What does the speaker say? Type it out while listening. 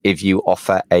if you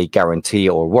offer a guarantee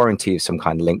or a warranty of some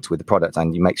kind linked with the product,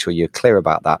 and you make sure you're clear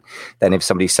about that, then if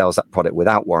somebody sells that product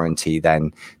without warranty,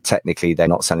 then technically they're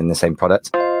not selling the same product.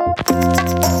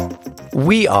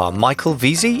 We are Michael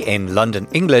Veazey in London,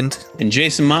 England. And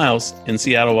Jason Miles in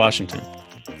Seattle, Washington.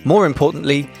 More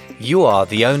importantly, you are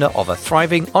the owner of a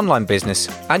thriving online business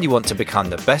and you want to become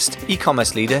the best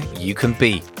e-commerce leader you can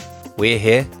be. We're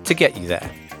here to get you there.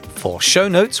 For show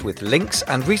notes with links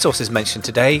and resources mentioned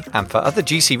today, and for other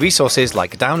GC resources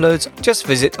like downloads, just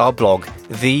visit our blog,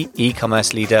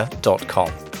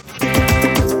 theecommerceleader.com.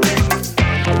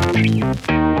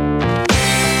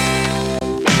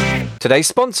 Today's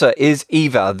sponsor is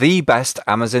Eva, the best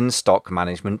Amazon stock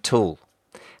management tool.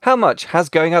 How much has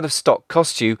going out of stock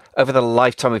cost you over the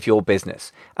lifetime of your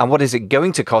business? And what is it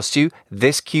going to cost you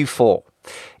this Q4?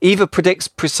 Eva predicts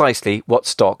precisely what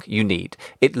stock you need.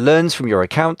 It learns from your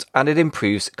account and it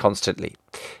improves constantly.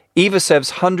 Eva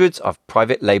serves hundreds of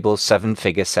private label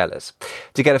 7-figure sellers.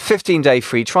 To get a 15-day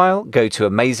free trial, go to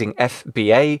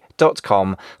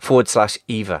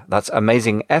amazingfba.com/Eva. That's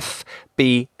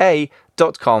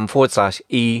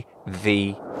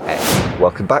amazingfba.com/EVA.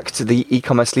 Welcome back to the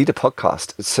e-commerce leader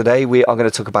podcast. Today we are going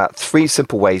to talk about 3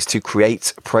 simple ways to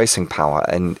create pricing power.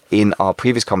 And in our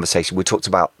previous conversation, we talked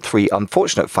about 3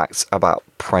 unfortunate facts about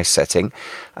price setting.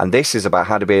 And this is about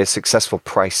how to be a successful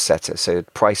price setter. So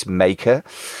price maker,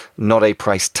 not a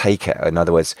price taker. In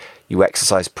other words, you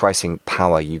exercise pricing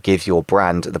power. You give your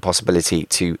brand the possibility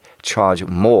to charge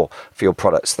more for your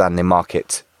products than the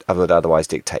market would otherwise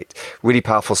dictate. Really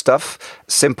powerful stuff.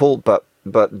 Simple, but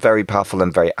very powerful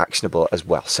and very actionable as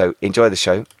well. So enjoy the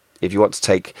show. If you want to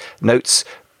take notes,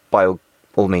 by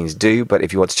all means do. But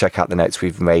if you want to check out the notes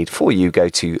we've made for you, go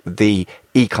to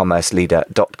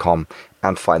theecommerceleader.com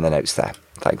and find the notes there.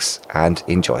 Thanks and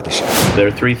enjoy the show. There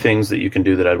are 3 things that you can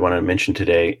do that I'd want to mention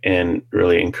today and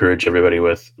really encourage everybody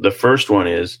with. The first one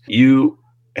is you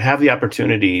have the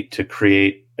opportunity to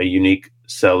create a unique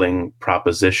selling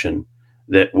proposition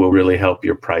that will really help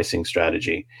your pricing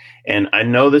strategy. And I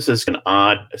know this is an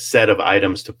odd set of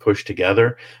items to push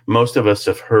together. Most of us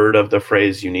have heard of the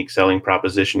phrase unique selling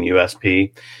proposition,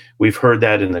 USP. We've heard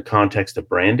that in the context of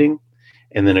branding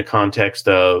and in the context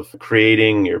of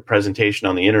creating your presentation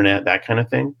on the internet, that kind of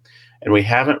thing. And we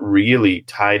haven't really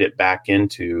tied it back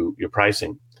into your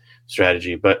pricing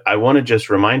strategy. But I want to just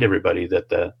remind everybody that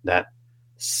that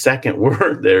second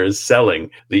word there is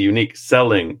selling, the unique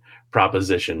selling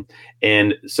proposition.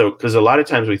 And so, because a lot of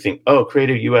times we think, oh, create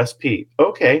a USP.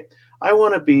 Okay, I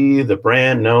want to be the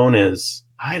brand known as,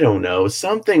 I don't know,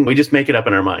 something. We just make it up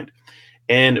in our mind.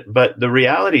 But the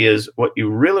reality is what you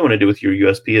really want to do with your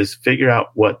USP is figure out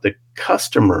what the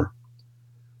customer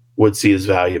would see as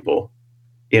valuable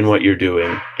in what you're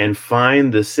doing and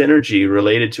find the synergy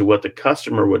related to what the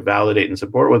customer would validate and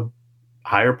support with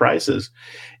higher prices.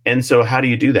 And so how do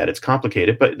you do that? It's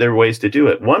complicated, but there are ways to do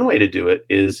it. One way to do it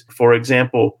is, for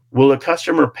example, will a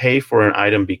customer pay for an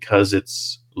item because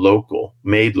it's local,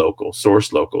 made local,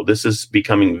 sourced local? This is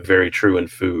becoming very true in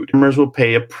food. Customers will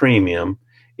pay a premium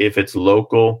if it's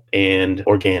local and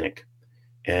organic.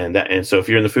 And so if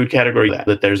you're in the food category,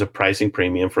 that there's a pricing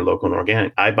premium for local and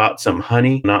organic. I bought some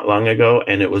honey not long ago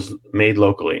and it was made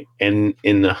locally. And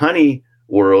in the honey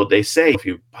world, they say if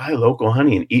you buy local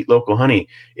honey and eat local honey,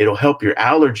 it'll help your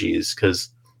allergies because,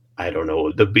 I don't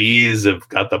know, the bees have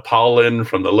got the pollen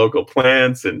from the local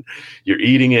plants and you're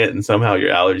eating it and somehow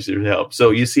your allergies will help. So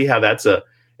you see how it's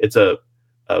a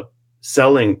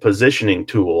selling positioning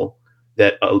tool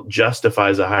that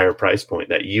justifies a higher price point.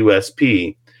 That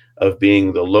USP of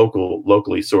being the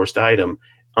locally sourced item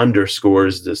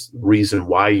underscores this reason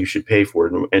why you should pay for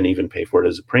it and even pay for it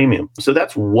as a premium. So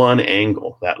that's one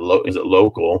angle. Is it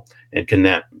local, and can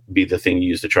that be the thing you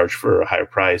use to charge for a higher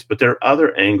price? But there are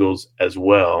other angles as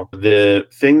well. The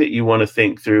thing that you want to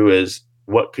think through is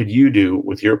what could you do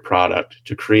with your product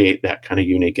to create that kind of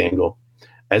unique angle?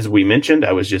 As we mentioned,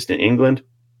 I was just in England.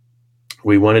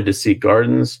 We wanted to see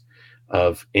gardens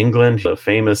of England, the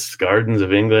famous gardens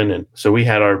of England. And so we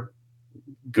had our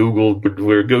we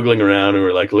were Googling around and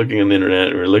we're like looking on the internet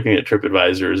and we're looking at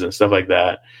TripAdvisors and stuff like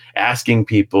that, asking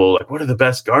people, like, what are the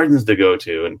best gardens to go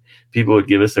to? And people would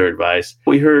give us their advice.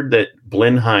 We heard that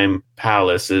Blenheim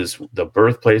Palace is the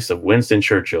birthplace of Winston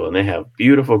Churchill and they have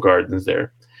beautiful gardens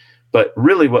there. But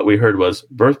really what we heard was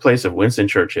birthplace of Winston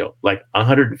Churchill. Like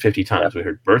 150 times we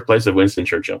heard birthplace of Winston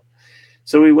Churchill.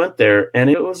 So we went there and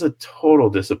it was a total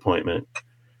disappointment.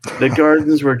 The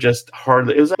gardens were just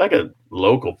hardly, it was like a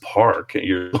local park,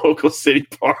 your local city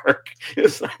park. It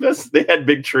was like they had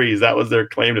big trees. That was their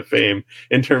claim to fame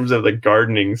in terms of the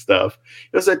gardening stuff.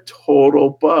 It was a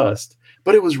total bust.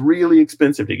 but it was really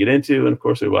expensive to get into. And of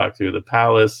course, we walked through the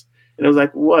palace, and it was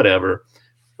like, whatever.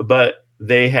 But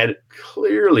they had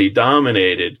clearly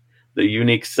dominated the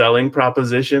unique selling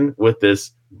proposition with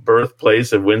this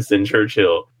birthplace of Winston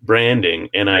Churchill branding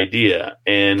and idea.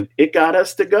 And it got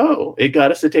us to go. It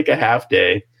got us to take a half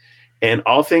day. And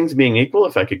all things being equal,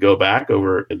 if I could go back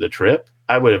over the trip,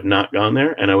 I would have not gone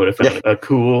there, and I would have found a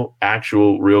cool,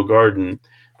 actual, real garden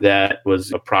that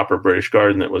was a proper British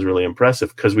garden that was really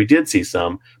impressive, because we did see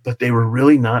some, but they were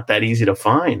really not that easy to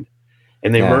find.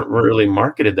 And they weren't really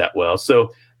marketed that well.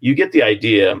 So you get the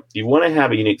idea. You want to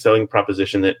have a unique selling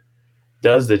proposition that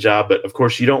does the job, but of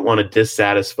course you don't want to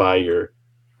dissatisfy your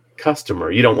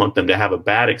customer. You don't want them to have a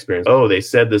bad experience. Oh, they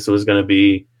said this was going to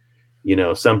be,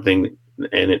 something,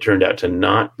 and it turned out to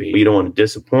not be. You don't want to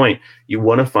disappoint. You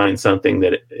want to find something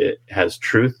that it has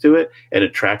truth to it and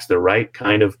attracts the right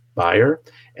kind of buyer,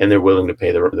 and they're willing to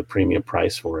pay the premium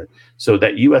price for it. So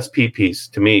that USP piece,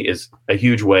 to me, is a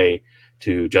huge way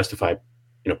to justify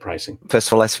pricing. First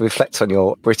of all, let's reflect on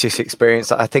your British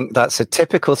experience. I think that's a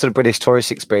typical sort of British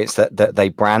tourist experience that they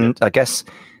brand. I guess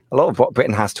a lot of what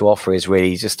Britain has to offer is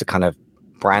really just a kind of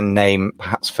brand name,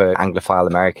 perhaps for Anglophile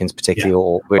Americans particularly,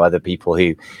 or other people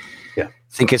who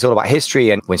think it's all about history.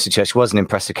 And Winston Churchill was an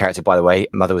impressive character, by the way.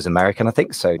 Mother was American, I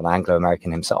think, so an Anglo-American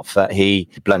himself.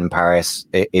 London, Paris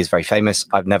is very famous.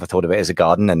 I've never thought of it as a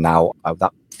garden, and now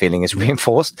that feeling is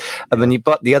reinforced.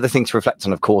 But the other thing to reflect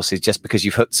on, of course, is just because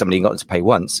you've hooked somebody and got them to pay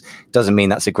once doesn't mean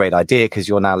that's a great idea, because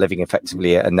you're now living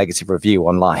effectively a negative review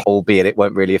online, albeit it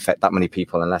won't really affect that many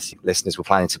people unless listeners were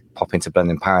planning to pop into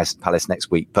London Palace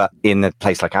next week. But in a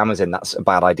place like Amazon, that's a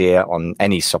bad idea on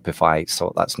any Shopify,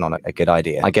 so that's not a good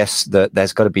idea. I guess that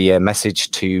there's got to be a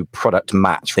message to product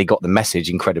match. They got the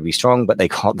message incredibly strong, but they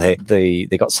got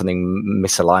something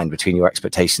misaligned between your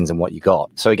expectations and what you got.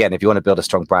 So again, if you want to build a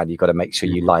strong brand, you've got to make sure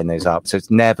you line those up. So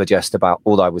it's never just about,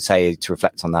 all I would say to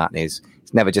reflect on that is,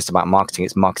 it's never just about marketing.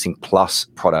 It's marketing plus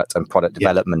product, and product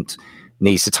development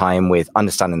needs to tie in with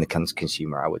understanding the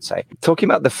consumer, I would say. Talking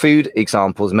about the food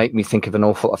examples make me think of an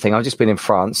awful thing. I've just been in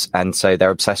France, and so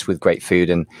they're obsessed with great food,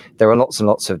 and there are lots and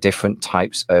lots of different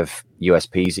types of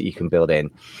USPs that you can build in,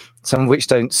 some of which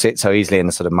don't sit so easily in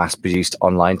a sort of mass-produced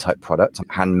online type product,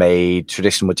 handmade,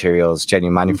 traditional materials,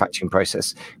 genuine manufacturing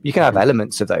process. You can have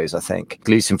elements of those, I think.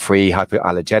 Gluten-free,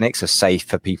 hypoallergenics are safe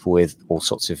for people with all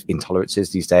sorts of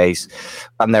intolerances these days,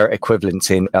 and they're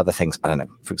equivalent in other things. I don't know,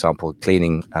 for example,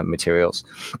 cleaning materials.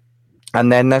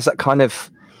 And then there's that kind of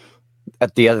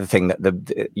the other thing that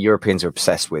the Europeans are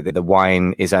obsessed with. The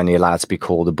wine is only allowed to be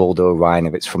called a Bordeaux wine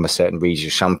if it's from a certain region.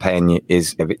 Champagne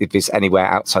is, if it's anywhere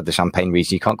outside the Champagne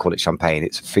region, you can't call it champagne.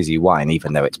 It's fizzy wine,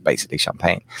 even though it's basically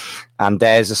champagne. And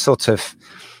there's a sort of,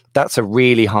 that's a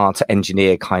really hard to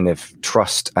engineer kind of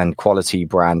trust and quality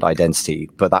brand identity,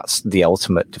 but that's the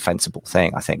ultimate defensible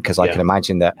thing, I think, because I can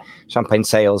imagine that champagne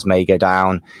sales may go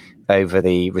down over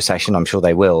the recession. I'm sure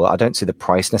they will. I don't see the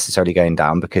price necessarily going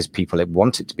down because people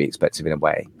want it to be expensive in a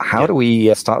way. How do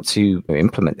we start to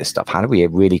implement this stuff? How do we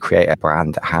really create a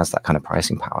brand that has that kind of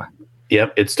pricing power?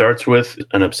 Yep. It starts with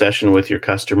an obsession with your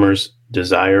customer's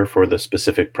desire for the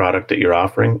specific product that you're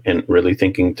offering, and really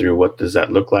thinking through, what does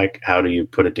that look like? How do you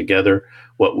put it together?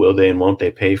 What will they and won't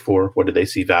they pay for? What do they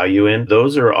see value in?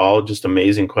 Those are all just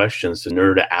amazing questions to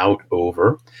nerd out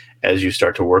over as you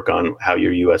start to work on how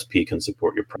your USP can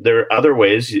support your product. There are other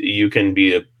ways you can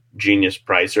be a genius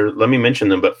pricer. Let me mention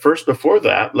them. But first, before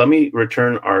that, let me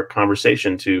return our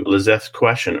conversation to Lizette's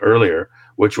question earlier,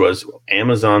 which was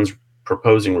Amazon's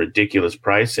proposing ridiculous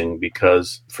pricing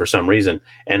because for some reason.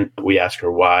 And we asked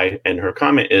her why. And her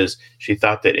comment is she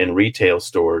thought that in retail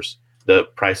stores, the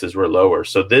prices were lower.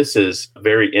 So this is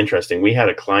very interesting. We had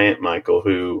a client, Michael,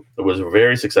 who was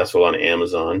very successful on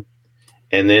Amazon,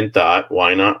 and then thought,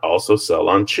 why not also sell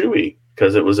on Chewy?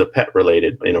 Because it was a pet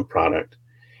related, product.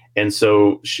 And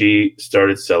so she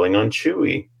started selling on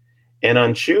Chewy. And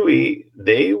on Chewy,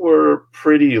 they were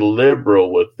pretty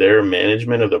liberal with their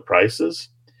management of the prices.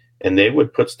 And they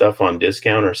would put stuff on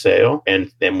discount or sale.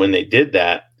 And then when they did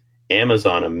that,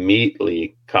 Amazon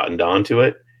immediately cottoned onto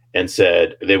it and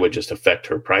said they would just affect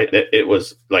her price. It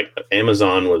was like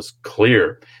Amazon was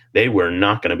clear. They were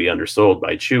not going to be undersold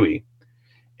by Chewy.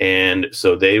 And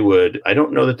so they would, I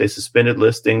don't know that they suspended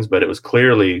listings, but it was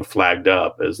clearly flagged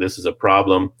up as this is a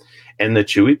problem. And the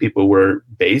Chewy people were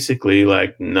basically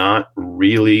like not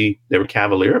really, they were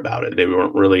cavalier about it. They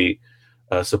weren't really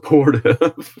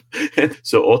supportive. And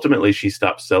so ultimately she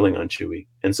stopped selling on Chewy.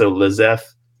 And so Lizette,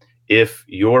 if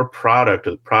your product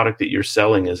or the product that you're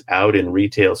selling is out in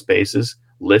retail spaces,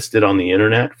 listed on the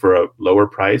internet for a lower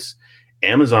price,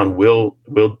 Amazon will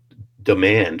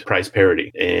demand price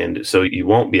parity. And so you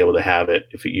won't be able to have it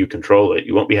if you control it.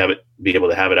 You won't be able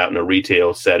to have it out in a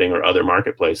retail setting or other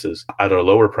marketplaces at a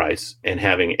lower price and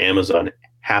having Amazon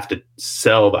have to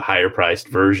sell the higher priced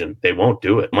version. They won't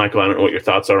do it. Michael, I don't know what your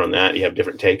thoughts are on that. You have a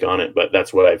different take on it, but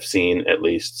that's what I've seen at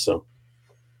least. So.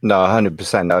 No,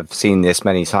 100%. I've seen this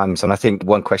many times. And I think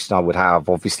one question I would have,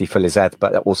 obviously for Lizette,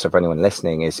 but also for anyone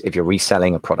listening, is if you're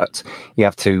reselling a product, you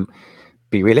have to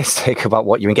be realistic about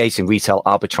what you're engaged in. Retail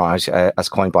arbitrage, as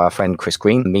coined by our friend Chris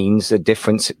Green, means a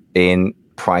difference in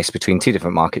price between two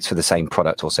different markets for the same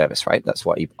product or service, right? That's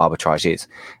what arbitrage is.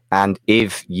 And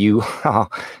if you are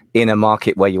in a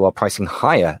market where you are pricing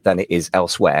higher than it is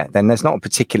elsewhere, then there's not a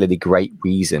particularly great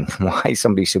reason why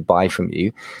somebody should buy from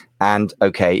you. And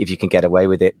okay, if you can get away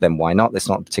with it, then why not? That's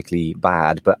not particularly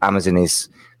bad, but Amazon is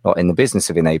not in the business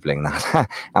of enabling that.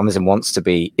 Amazon wants to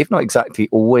be, if not exactly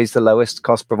always the lowest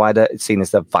cost provider, it's seen as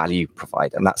the value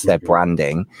provider. And that's their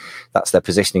branding. That's their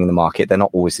positioning in the market. They're not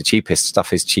always the cheapest.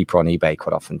 Stuff is cheaper on eBay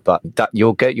quite often. But that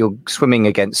you're swimming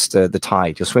against the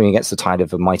tide. You're swimming against the tide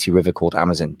of a mighty river called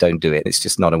Amazon. Don't do it. It's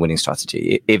just not a winning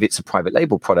strategy. If it's a private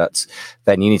label product,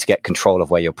 then you need to get control of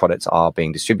where your products are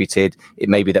being distributed. It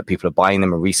may be that people are buying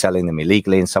them and reselling them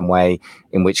illegally in some way,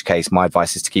 in which case my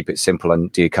advice is to keep it simple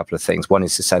and do a couple of things. One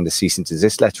is to send a cease and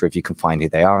desist letter if you can find who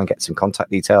they are and get some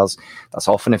contact details. That's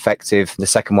often effective. The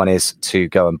second one is to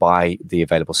go and buy the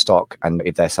available stock. And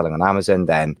if they're selling on Amazon,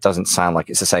 then it doesn't sound like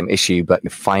it's the same issue, but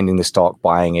you're finding the stock,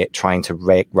 buying it, trying to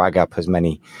flag up as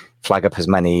many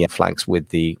flags with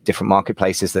the different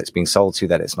marketplaces that it's being sold to,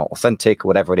 that it's not authentic or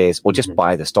whatever it is, or just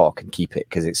buy the stock and keep it,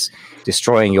 because it's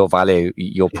destroying your value,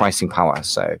 your pricing power.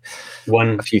 So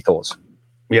a few thoughts.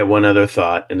 Yeah, one other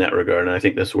thought in that regard, and I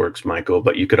think this works, Michael,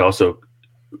 but you could also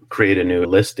create a new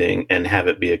listing and have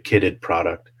it be a kitted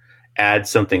product. Add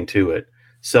something to it.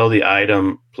 Sell the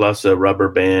item plus a rubber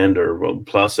band or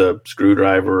plus a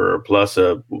screwdriver or plus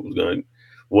a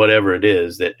whatever it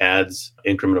is that adds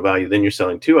incremental value. Then you're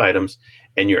selling two items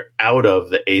and you're out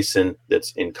of the ASIN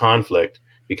that's in conflict,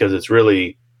 because it's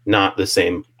really not the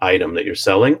same item that you're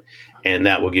selling. And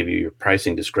that will give you your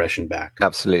pricing discretion back.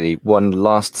 Absolutely. One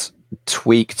last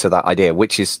tweak to that idea,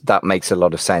 which is that makes a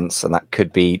lot of sense, and that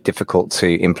could be difficult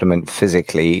to implement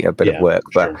physically, a bit of work,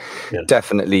 but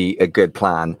definitely a good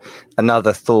plan.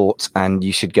 Another thought, and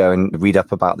you should go and read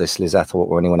up about this, Lizette,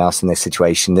 or anyone else in this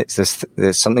situation.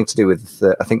 There's something to do with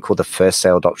I think called the first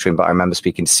sale doctrine, but I remember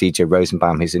speaking to CJ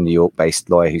Rosenbaum, who's a New York-based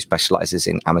lawyer who specializes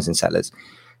in Amazon sellers.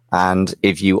 And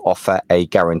if you offer a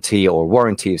guarantee or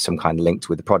warranty of some kind linked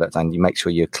with the product, and you make sure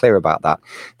you're clear about that,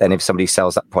 then if somebody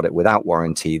sells that product without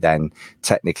warranty, then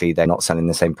technically they're not selling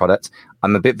the same product.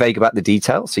 I'm a bit vague about the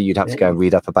details, so you'd have to go and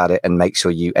read up about it and make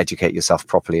sure you educate yourself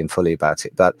properly and fully about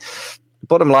it. But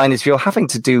bottom line is, if you're having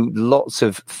to do lots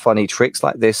of funny tricks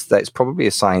like this, that's probably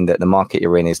a sign that the market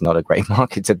you're in is not a great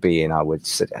market to be in, I would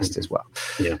suggest as well.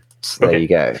 Yeah. So there you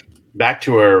go. Back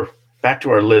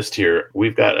to our list here.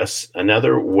 We've got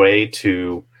another way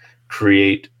to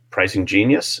create pricing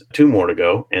genius. Two more to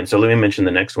go. And so let me mention the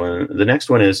next one. The next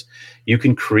one is you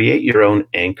can create your own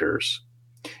anchors.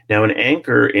 Now, an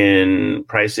anchor in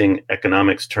pricing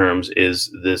economics terms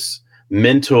is this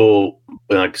mental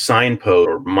signpost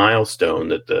or milestone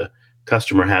that the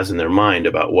customer has in their mind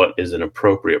about what is an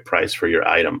appropriate price for your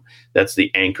item. That's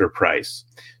the anchor price.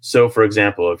 So, for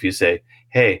example, if you say,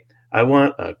 hey, I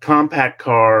want a compact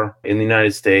car in the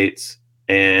United States,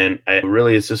 and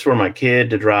it's just for my kid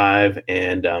to drive,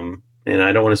 and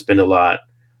I don't want to spend a lot.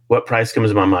 What price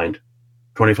comes to my mind?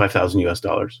 $25,000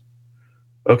 US.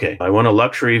 Okay, I want a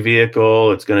luxury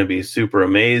vehicle. It's going to be super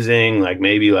amazing,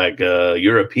 maybe a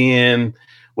European.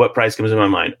 What price comes to my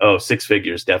mind? Oh, six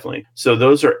figures, definitely. So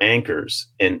those are anchors,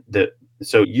 and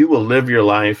so you will live your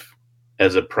life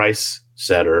as a price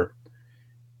setter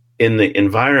in the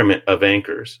environment of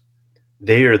anchors.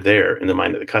 They are there in the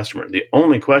mind of the customer. The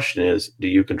only question is, do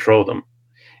you control them?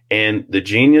 And the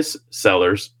genius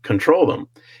sellers control them.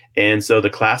 And so the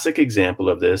classic example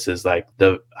of this is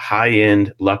the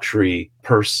high-end luxury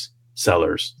purse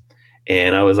sellers.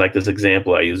 And I always like this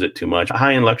example. I use it too much.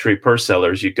 High-end luxury purse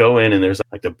sellers, you go in and there's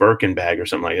the Birkin bag or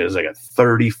something like that. It's a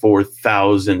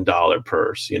 $34,000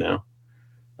 purse,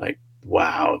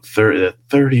 wow, the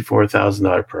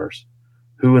 $34,000 purse.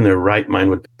 Who in their right mind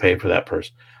would pay for that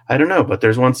purse? I don't know, but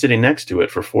there's one sitting next to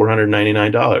it for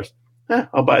 $499.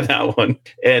 I'll buy that one.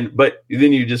 But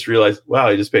then you just realize, wow,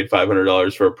 I just paid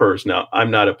 $500 for a purse. Now, I'm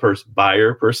not a purse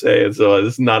buyer per se, and so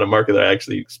this is not a market that I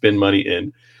actually spend money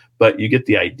in. But you get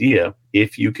the idea.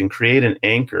 If you can create an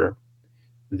anchor,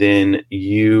 then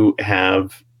you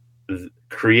have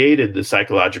created the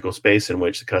psychological space in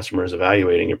which the customer is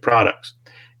evaluating your products.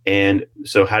 And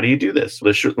so how do you do this?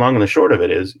 The long and the short of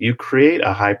it is you create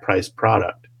a high priced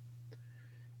product.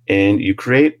 And you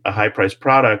create a high priced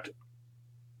product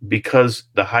because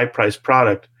the high priced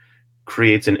product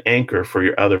creates an anchor for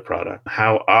your other product.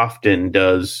 How often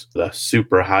does the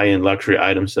super high end luxury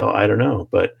item sell? I don't know,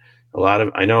 but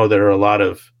I know there are a lot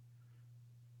of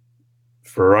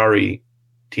Ferrari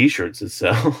t-shirts that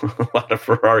sell, a lot of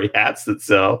Ferrari hats that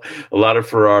sell, a lot of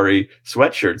Ferrari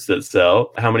sweatshirts that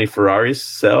sell. How many Ferraris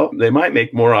sell? They might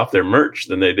make more off their merch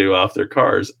than they do off their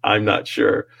cars. I'm not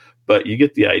sure, but you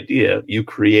get the idea. You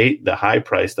create the high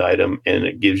priced item and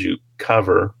it gives you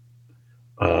cover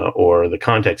or the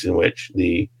context in which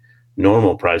the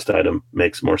normal priced item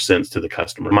makes more sense to the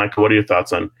customer. Michael, what are your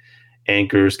thoughts on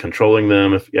anchors, controlling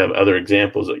them? If you have other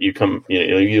examples that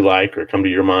you like or come to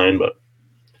your mind, but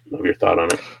love your thought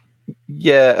on it.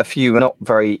 Yeah, a few, not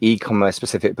very e-commerce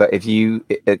specific, but if you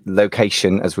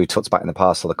location, as we've talked about in the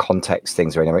past, or the context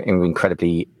things are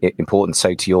incredibly important.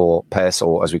 So to your purse,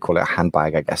 or as we call it, a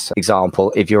handbag, I guess.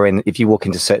 Example, if you walk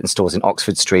into certain stores in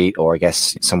Oxford Street, or I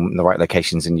guess some in the right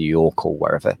locations in New York or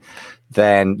wherever,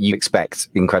 then you expect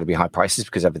incredibly high prices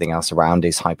because everything else around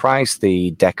is high price.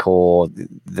 The decor,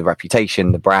 the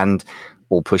reputation, the brand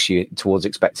will push you towards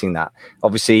expecting that.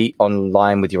 Obviously,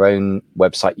 online with your own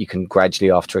website, you can gradually,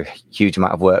 after a huge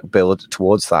amount of work, build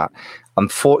towards that.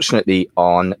 Unfortunately,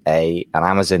 on an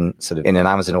Amazon in an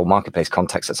Amazon or marketplace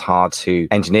context, it's hard to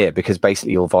engineer because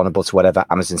basically you're vulnerable to whatever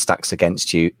Amazon stacks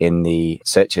against you in the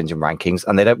search engine rankings,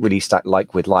 and they don't really stack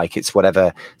like with like. It's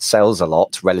whatever sells a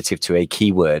lot relative to a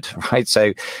keyword, right?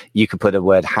 So you could put a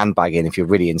word handbag in if you're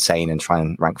really insane and try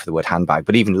and rank for the word handbag.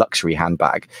 But even luxury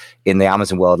handbag in the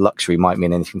Amazon world, luxury might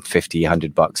mean anything from $50,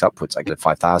 $100 upwards, like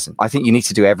 5,000. I think you need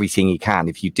to do everything you can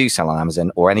if you do sell on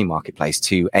Amazon or any marketplace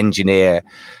to engineer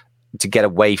to get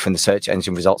away from the search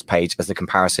engine results page as the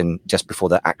comparison just before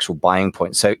the actual buying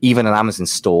point. So even an Amazon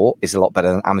store is a lot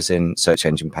better than Amazon search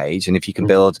engine page. And if you can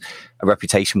build a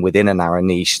reputation within a narrow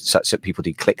niche such that people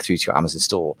do click through to your Amazon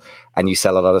store and you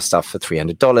sell a lot of stuff for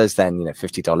 $300, then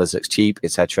 $50 looks cheap,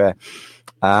 etc.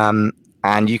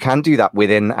 And you can do that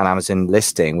within an Amazon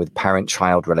listing with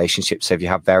parent-child relationships. So if you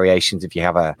have variations, it's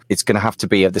going to have to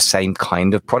be of the same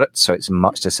kind of product. So it's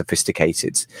much less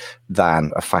sophisticated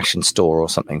than a fashion store or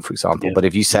something, for example. Yeah. But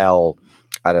if you sell,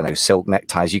 I don't know, silk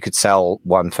neckties, you could sell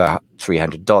one for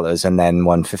 $300 and then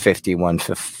one for $50, one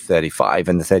for $35,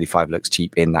 and the $35 looks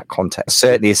cheap in that context.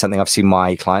 Certainly is something I've seen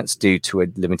my clients do to a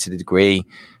limited degree,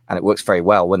 and it works very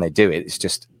well when they do it. It's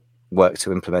just work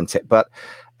to implement it. But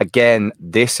again,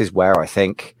 this is where I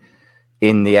think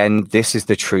in the end, this is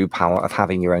the true power of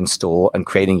having your own store and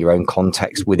creating your own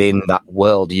context within that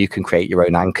world. You can create your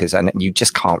own anchors, and you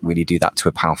just can't really do that to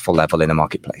a powerful level in a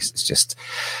marketplace. It's just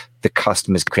the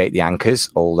customers create the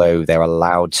anchors, although they're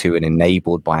allowed to and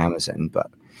enabled by Amazon. But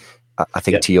I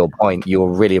think to your point, you're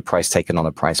really a price taker, not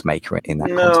a price maker in that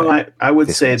context. No, I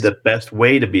would say the best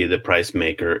way to be the price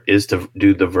maker is to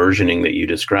do the versioning that you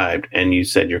described. And you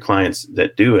said your clients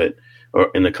that do it, or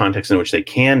in the context in which they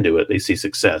can do it, they see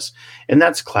success. And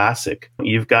that's classic.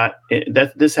 You've got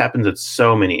that. This happens at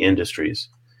so many industries.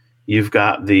 You've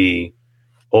got the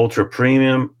ultra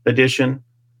premium edition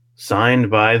signed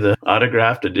by the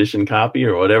autographed edition copy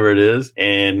or whatever it is,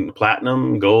 and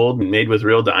platinum, gold, made with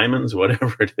real diamonds,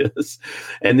 whatever it is.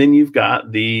 And then you've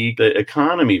got the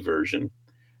economy version.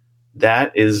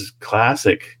 That is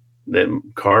classic. The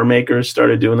car makers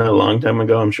started doing that a long time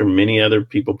ago. I'm sure many other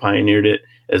people pioneered it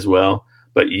as well.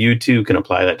 But you too can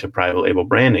apply that to private label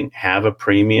branding. Have a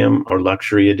premium or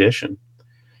luxury edition.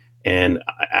 And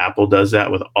Apple does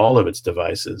that with all of its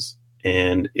devices.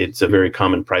 And it's a very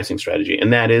common pricing strategy.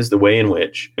 And that is the way in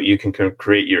which you can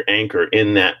create your anchor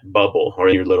in that bubble or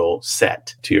your little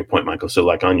set, to your point, Michael. So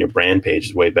like on your brand page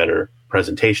is way better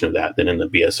presentation of that than in the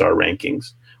BSR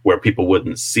rankings, where people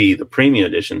wouldn't see the premium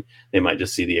edition. They might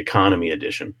just see the economy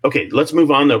edition. Okay, let's move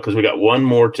on though, because we got one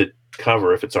more to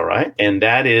cover, if it's all right. And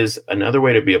that is another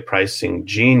way to be a pricing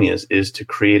genius is to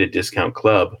create a discount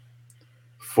club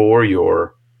for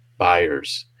your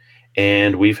buyers.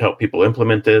 And we've helped people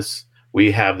implement this. We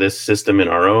have this system in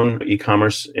our own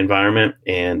e-commerce environment,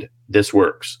 and this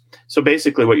works. So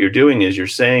basically what you're doing is you're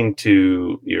saying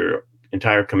to your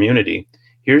entire community,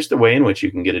 here's the way in which you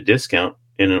can get a discount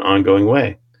in an ongoing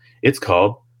way. It's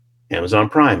called Amazon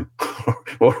Prime,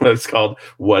 or it's called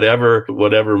whatever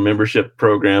membership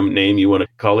program name you want to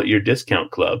call it, your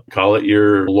discount club, call it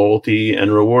your loyalty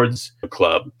and rewards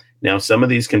club. Now, some of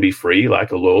these can be free,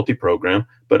 like a loyalty program,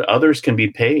 but others can be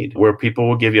paid, where people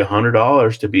will give you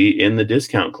 $100 to be in the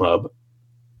discount club,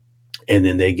 and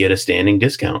then they get a standing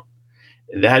discount.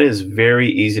 That is very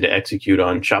easy to execute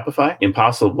on Shopify,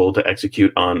 impossible to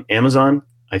execute on Amazon.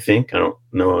 I think. I don't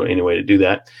know any way to do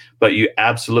that, but you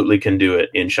absolutely can do it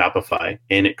in Shopify.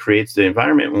 And it creates the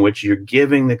environment in which you're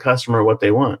giving the customer what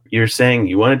they want. You're saying,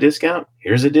 you want a discount?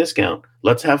 Here's a discount.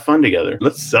 Let's have fun together.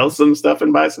 Let's sell some stuff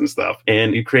and buy some stuff.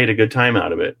 And you create a good time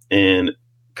out of it. And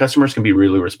customers can be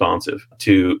really responsive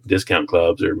to discount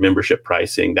clubs or membership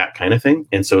pricing, that kind of thing.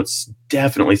 And so it's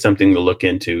definitely something to look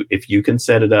into. If you can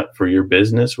set it up for your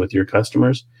business with your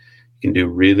customers, you can do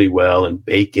really well and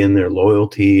bake in their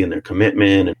loyalty and their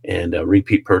commitment and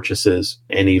repeat purchases,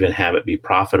 and even have it be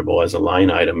profitable as a line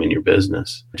item in your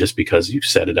business just because you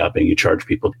set it up and you charge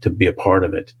people to be a part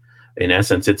of it. In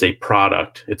essence, it's a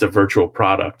product. It's a virtual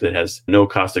product that has no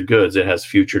cost of goods. It has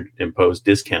future imposed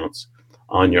discounts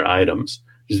on your items.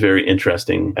 It's very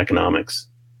interesting economics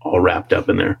all wrapped up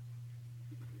in there.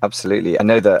 Absolutely. I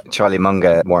know that Charlie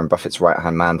Munger, Warren Buffett's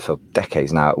right-hand man for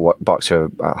decades now, Berkshire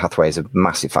Hathaway is a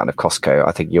massive fan of Costco.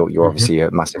 I think you're obviously a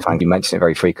massive fan. You mention it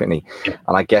very frequently. Yeah.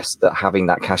 And I guess that having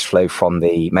that cash flow from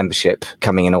the membership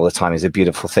coming in all the time is a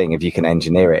beautiful thing if you can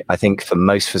engineer it. I think for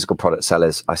most physical product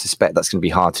sellers, I suspect that's going to be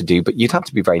hard to do, but you'd have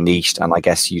to be very niched. And I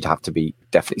guess you'd have to be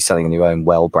definitely selling in your own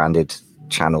well-branded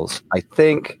channels. I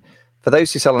think for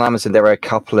those who sell on Amazon, there are a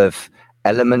couple of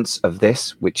elements of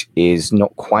this, which is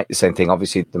not quite the same thing.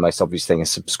 Obviously, the most obvious thing is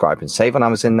subscribe and save on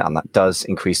Amazon, and that does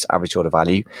increase average order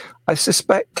value. I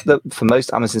suspect that for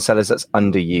most Amazon sellers, that's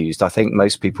underused. I think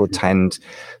most people tend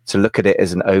to look at it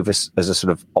as as a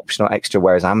sort of optional extra,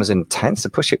 whereas Amazon tends to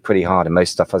push it pretty hard. And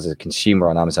most stuff as a consumer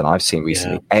on Amazon, I've seen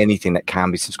recently, anything that can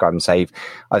be subscribe and save,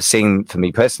 I've seen, for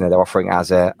me personally, they're offering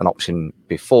as an option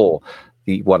before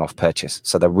the one-off purchase.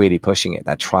 So they're really pushing it.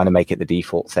 They're trying to make it the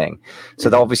default thing. So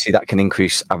obviously that can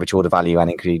increase average order value and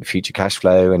increase future cash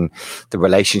flow and the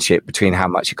relationship between how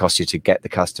much it costs you to get the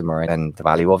customer and the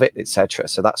value of it, etc.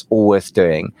 So that's all worth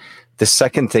doing. The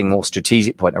second thing, more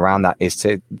strategic point around that, is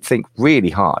to think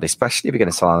really hard, especially if you're going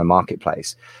to sell on a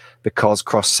marketplace, because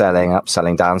cross-selling,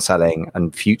 upselling, downselling,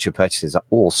 and future purchases are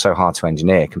all so hard to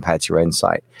engineer compared to your own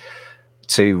site.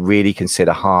 To really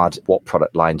consider hard what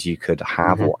product lines you could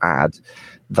have or add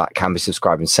that can be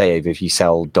subscribe and save. If you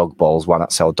sell dog bowls, why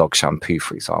not sell dog shampoo,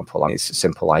 for example? It's a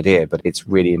simple idea, but it's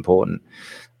really important.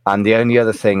 And the only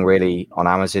other thing really on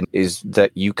Amazon is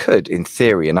that you could, in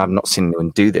theory, and I've not seen anyone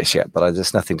do this yet, but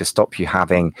there's nothing to stop you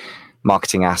having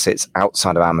marketing assets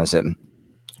outside of Amazon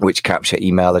which capture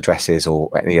email addresses or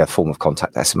any other form of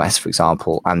contact, SMS, for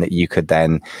example, and that you could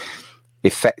then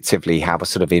effectively have a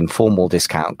sort of informal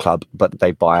discount club, but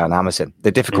they buy on Amazon.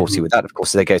 The difficulty with that, of course,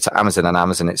 is they go to Amazon, and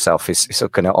Amazon itself is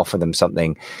going to offer them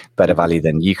something better value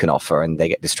than you can offer, and they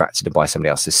get distracted to buy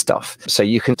somebody else's stuff. So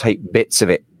you can take bits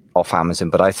of it off Amazon,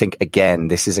 but I think, again,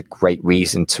 this is a great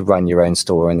reason to run your own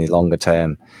store in the longer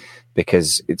term,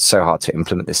 because it's so hard to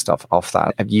implement this stuff off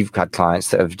that. You've had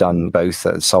clients that have done both,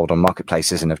 sold on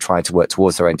marketplaces and have tried to work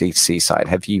towards their own D2C site.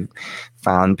 Have you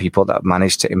found people that have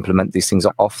managed to implement these things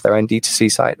off their own D2C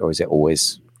site, or is it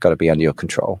always got to be under your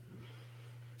control?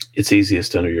 It's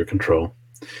easiest under your control.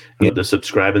 The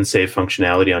subscribe and save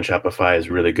functionality on Shopify is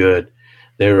really good.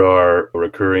 There are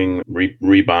recurring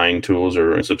rebuying tools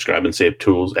or subscribe and save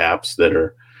tools, apps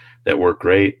that work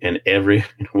great. And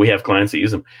we have clients that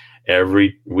use them.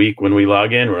 Every week when we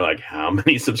log in, we're like, how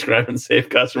many subscribe and save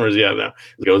customers do you have now?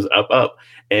 It goes up.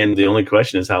 And the only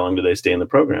question is, how long do they stay in the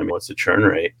program? What's the churn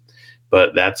rate?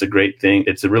 But that's a great thing.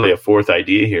 It's really a fourth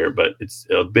idea here, but it's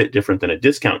a bit different than a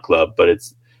discount club, but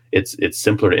it's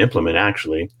simpler to implement,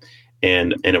 actually.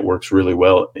 And it works really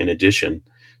well in addition.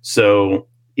 So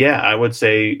yeah, I would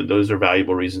say those are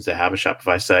valuable reasons to have a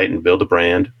Shopify site and build a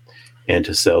brand and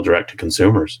to sell direct to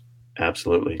consumers.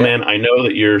 Absolutely. Man, I know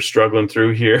that you're struggling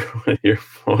through here with your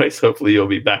voice. Hopefully you'll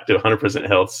be back to 100%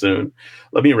 health soon.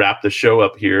 Let me wrap the show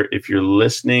up here. If you're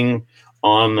listening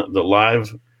on the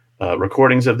live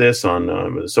recordings of this on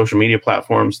the social media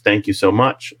platforms, thank you so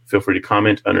much. Feel free to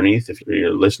comment underneath if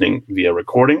you're listening via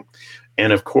recording.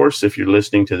 And of course, if you're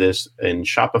listening to this in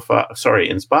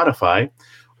Spotify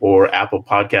or Apple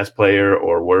Podcast Player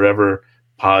or wherever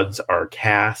pods are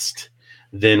cast,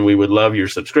 then we would love your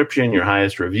subscription, your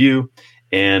highest review,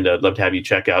 and I'd love to have you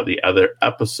check out the other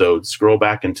episodes. Scroll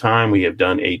back in time. We have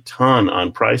done a ton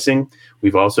on pricing.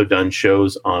 We've also done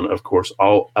shows on, of course,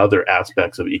 all other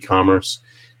aspects of e-commerce.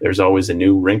 There's always a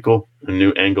new wrinkle, a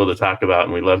new angle to talk about,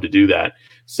 and we love to do that.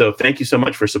 So thank you so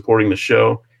much for supporting the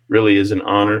show. Really is an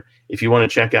honor. If you want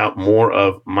to check out more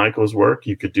of Michael's work,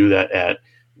 you could do that at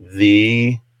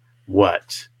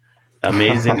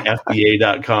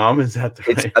AmazingFBA.com. Is that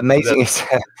the It's right? amazing.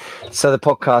 So the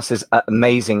podcast is at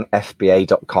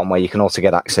amazingfba.com, where you can also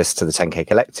get access to the 10K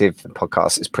Collective. The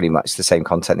podcast is pretty much the same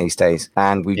content these days.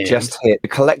 And we've just hit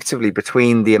collectively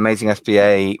between the Amazing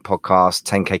FBA podcast,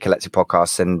 10K Collective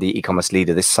podcast, and the e-commerce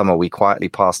leader this summer, we quietly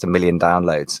passed 1 million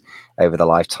downloads over the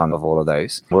lifetime of all of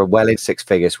those. We're well in six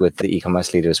figures with the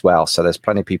e-commerce leader as well. So there's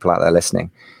plenty of people out there listening.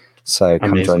 So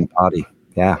come join the party.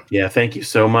 Yeah. Thank you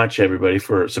so much, everybody,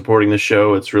 for supporting the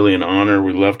show. It's really an honor.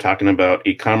 We love talking about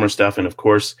e-commerce stuff. And of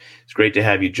course, it's great to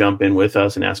have you jump in with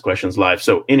us and ask questions live.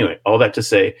 So anyway, all that to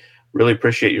say, really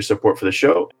appreciate your support for the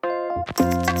show.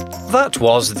 That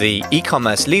was the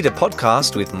e-commerce leader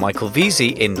podcast with Michael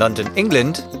Veazey in London,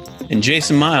 England. And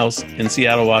Jason Miles in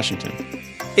Seattle, Washington.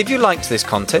 If you liked this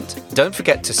content, don't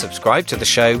forget to subscribe to the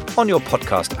show on your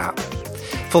podcast app.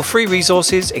 For free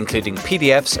resources, including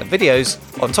PDFs and videos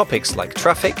on topics like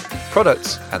traffic,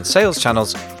 products, and sales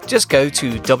channels, just go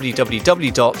to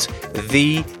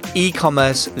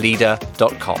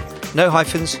www.theecommerceleader.com. No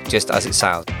hyphens, just as it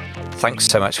sounds. Thanks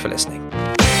so much for listening.